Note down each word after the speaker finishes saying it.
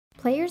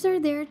Players are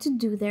there to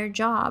do their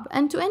job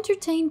and to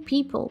entertain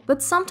people,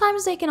 but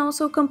sometimes they can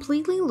also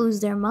completely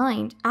lose their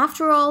mind.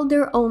 After all,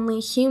 they're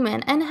only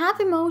human and have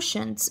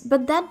emotions,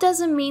 but that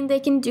doesn't mean they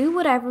can do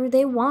whatever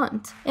they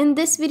want. In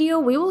this video,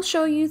 we will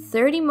show you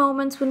 30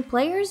 moments when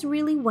players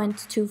really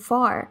went too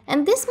far,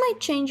 and this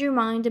might change your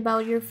mind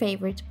about your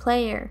favorite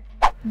player.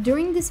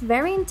 During this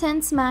very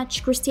intense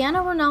match,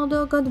 Cristiano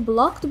Ronaldo got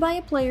blocked by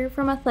a player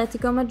from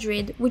Atletico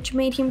Madrid, which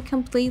made him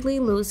completely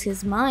lose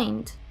his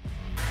mind.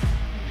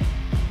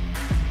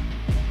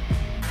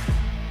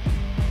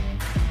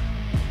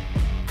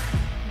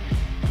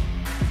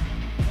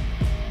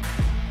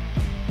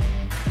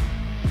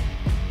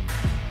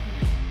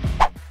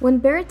 When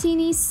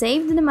Berrettini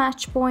saved the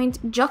match point,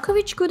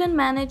 Djokovic couldn't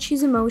manage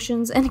his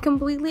emotions and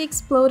completely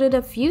exploded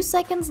a few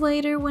seconds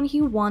later when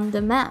he won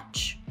the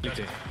match.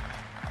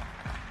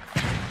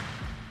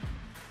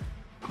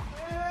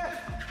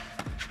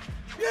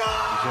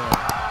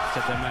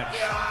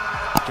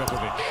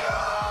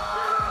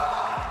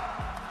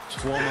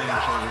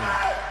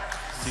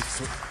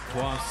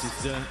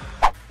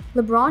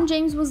 LeBron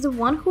James was the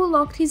one who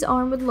locked his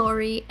arm with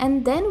Laurie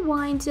and then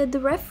whined at the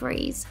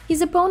referees.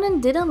 His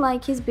opponent didn't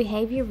like his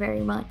behavior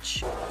very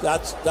much.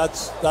 That's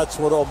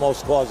what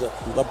almost caused it.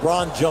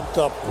 LeBron jumped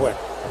up quick.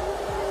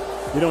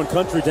 You know, in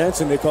country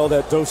dancing they call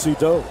that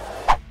do-si-do.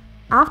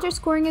 After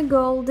scoring a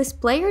goal, this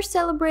player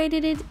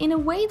celebrated it in a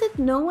way that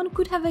no one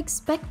could have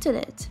expected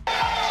it.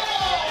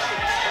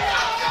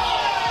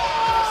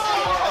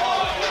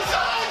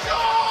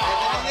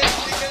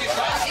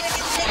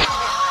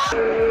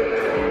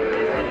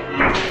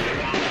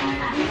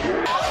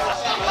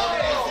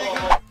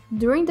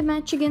 During the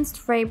match against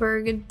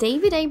Freiburg,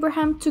 David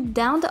Abraham took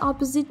down the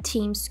opposite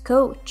team's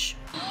coach.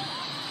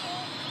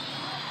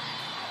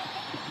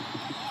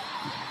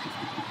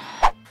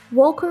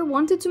 Walker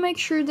wanted to make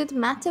sure that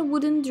Mata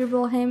wouldn't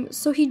dribble him,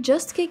 so he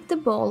just kicked the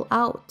ball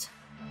out.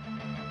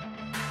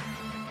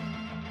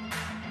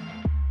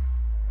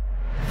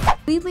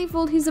 Completely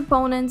fooled his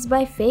opponents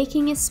by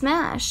faking a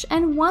smash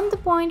and won the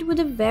point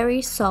with a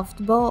very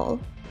soft ball.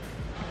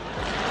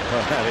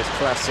 Well, that is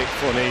classic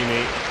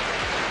Fognini.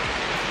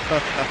 Oh,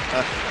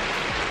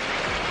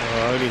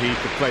 only he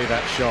could play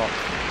that shot.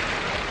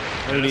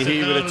 Only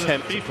he would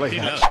attempt to play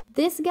that shot.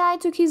 This guy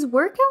took his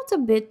workout a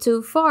bit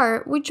too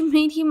far, which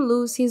made him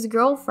lose his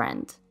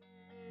girlfriend.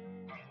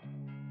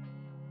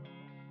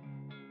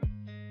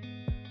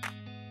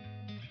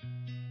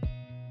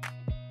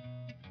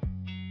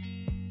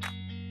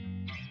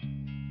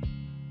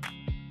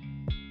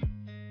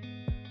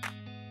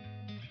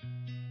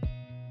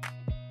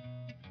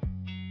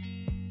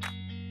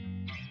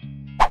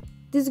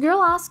 This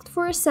girl asked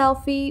for a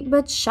selfie,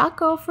 but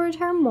Shaq offered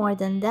her more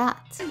than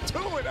that.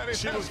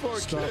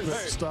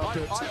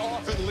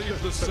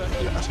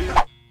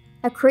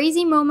 A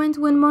crazy moment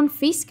when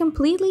Monfils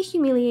completely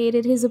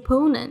humiliated his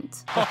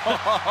opponent.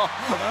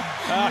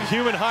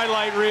 Human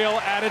highlight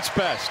reel at its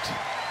best.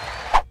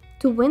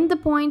 To win the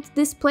point,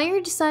 this player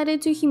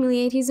decided to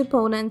humiliate his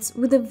opponents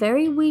with a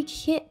very weak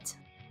hit.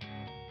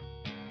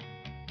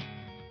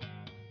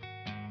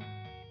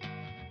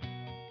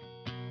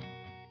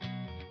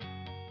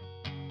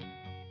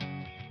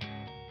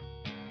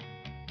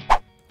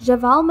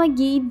 Javal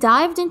Magui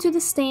dived into the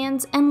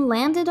stands and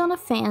landed on a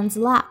fan's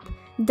lap,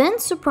 then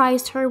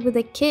surprised her with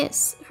a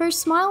kiss. Her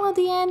smile at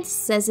the end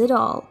says it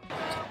all.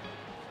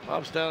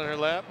 Bob's down in her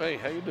lap. Hey,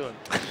 how you doing?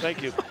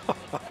 Thank you.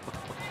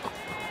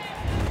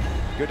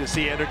 Good to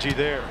see energy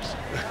there.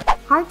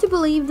 Hard to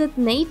believe that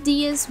Nate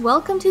Diaz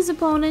welcomed his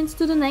opponents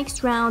to the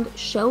next round,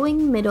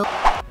 showing middle.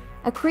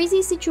 A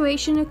crazy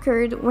situation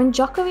occurred when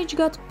Djokovic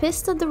got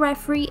pissed at the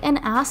referee and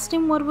asked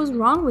him what was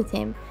wrong with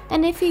him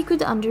and if he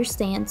could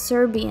understand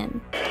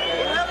Serbian.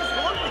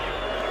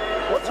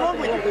 What's wrong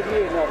with you?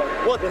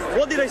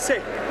 What did I say?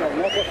 No,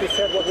 not what you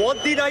said.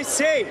 What did I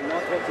say?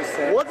 Not what you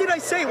said. What did I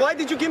say? Why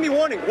did you give me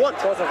warning? What?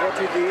 Because of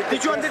what you did.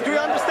 Do you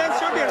understand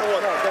Serbian or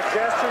what? No, the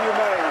gesture you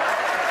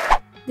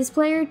made. This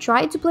player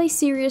tried to play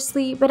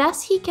seriously, but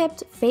as he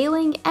kept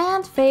failing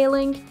and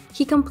failing,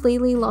 he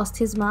completely lost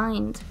his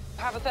mind.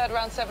 Have a third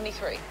round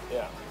 73.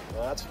 Yeah,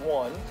 well, that's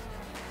one.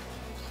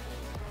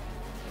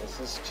 This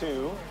is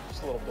two.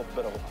 Just a little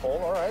bit of a pull.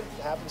 All right,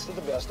 it happens to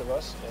the best of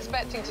us. And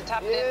Expecting to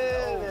tap it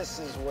yeah, in. Oh. This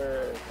is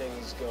where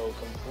things go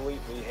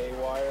completely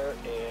haywire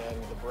and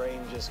the brain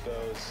just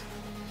goes,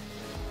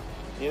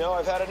 you know,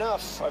 I've had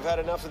enough. I've had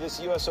enough of this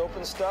US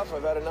Open stuff.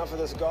 I've had enough of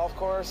this golf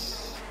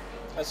course.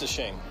 That's a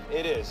shame.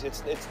 It is.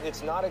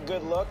 It's not a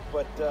good look,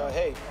 but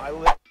hey, I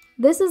live.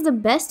 This is the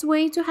best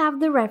way to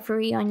have the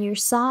referee on your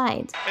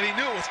side. And he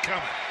knew it was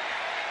coming.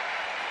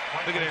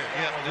 Look at there.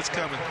 Yeah, it's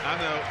coming. I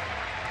know.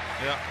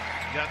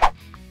 Yeah.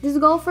 This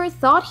golfer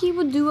thought he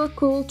would do a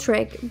cool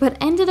trick, but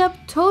ended up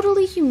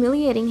totally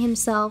humiliating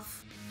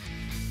himself.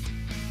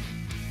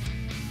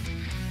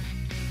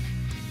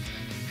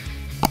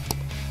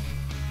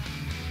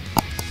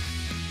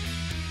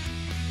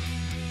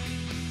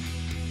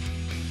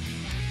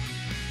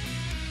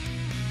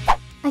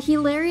 A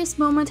hilarious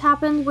moment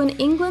happened when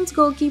England's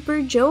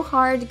goalkeeper Joe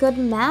Hart got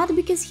mad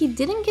because he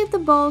didn't get the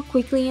ball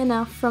quickly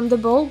enough from the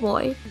ball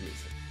boy.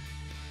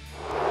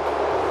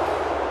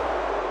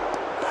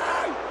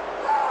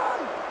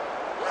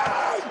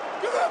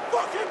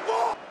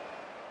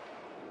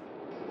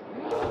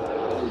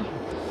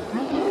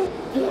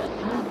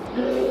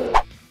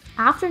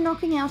 After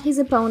knocking out his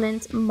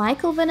opponent,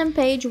 Michael Venom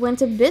Page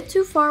went a bit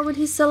too far with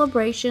his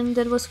celebration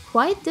that was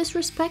quite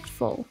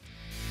disrespectful.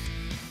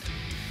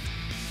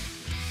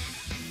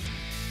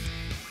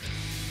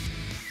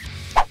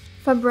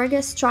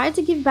 Fabregas tried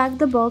to give back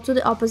the ball to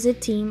the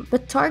opposite team,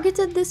 but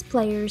targeted this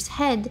player's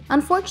head.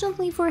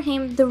 Unfortunately for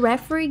him, the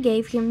referee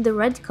gave him the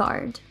red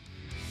card.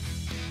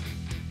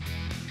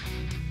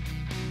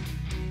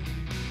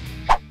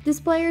 This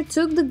player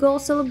took the goal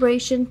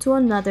celebration to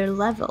another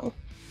level.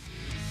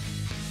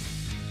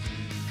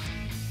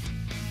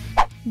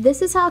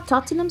 This is how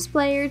Tottenham's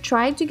player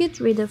tried to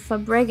get rid of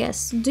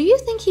Fabregas. Do you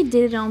think he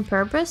did it on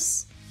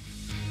purpose?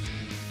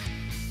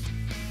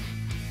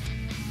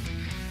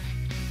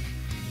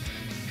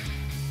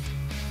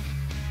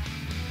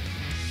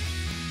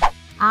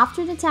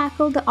 After the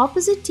tackle, the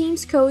opposite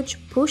team's coach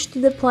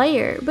pushed the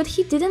player, but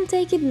he didn't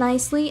take it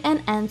nicely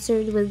and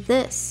answered with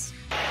this.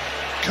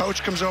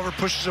 Coach comes over,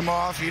 pushes him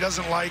off, he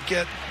doesn't like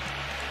it.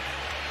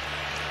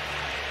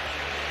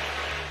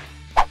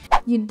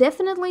 You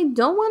definitely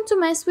don't want to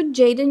mess with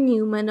Jada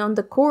Newman on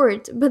the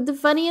court, but the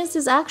funniest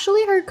is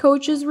actually her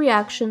coach's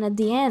reaction at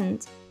the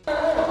end.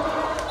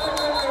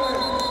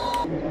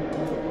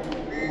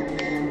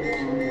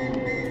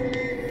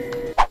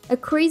 A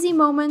crazy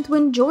moment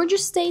when Georgia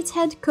State's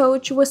head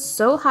coach was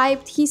so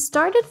hyped he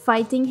started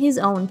fighting his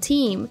own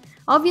team.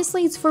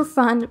 Obviously it's for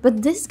fun,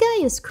 but this guy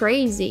is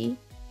crazy.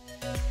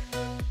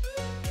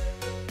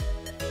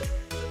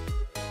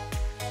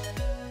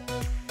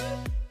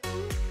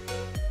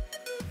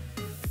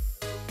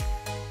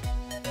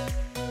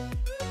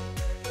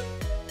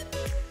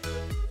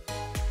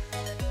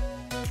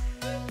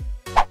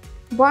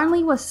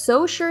 Barnley was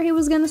so sure he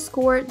was gonna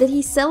score that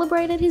he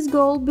celebrated his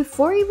goal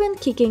before even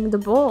kicking the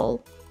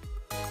ball.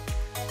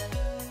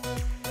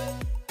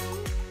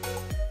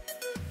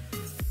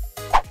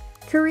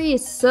 Curry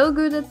is so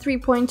good at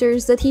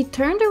three-pointers that he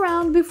turned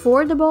around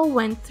before the ball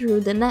went through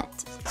the net.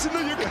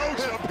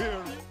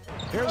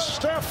 Here's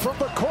Steph from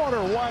the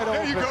corner, wide open.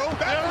 There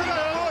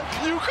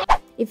you go.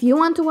 If you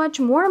want to watch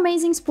more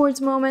amazing sports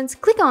moments,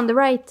 click on the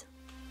right.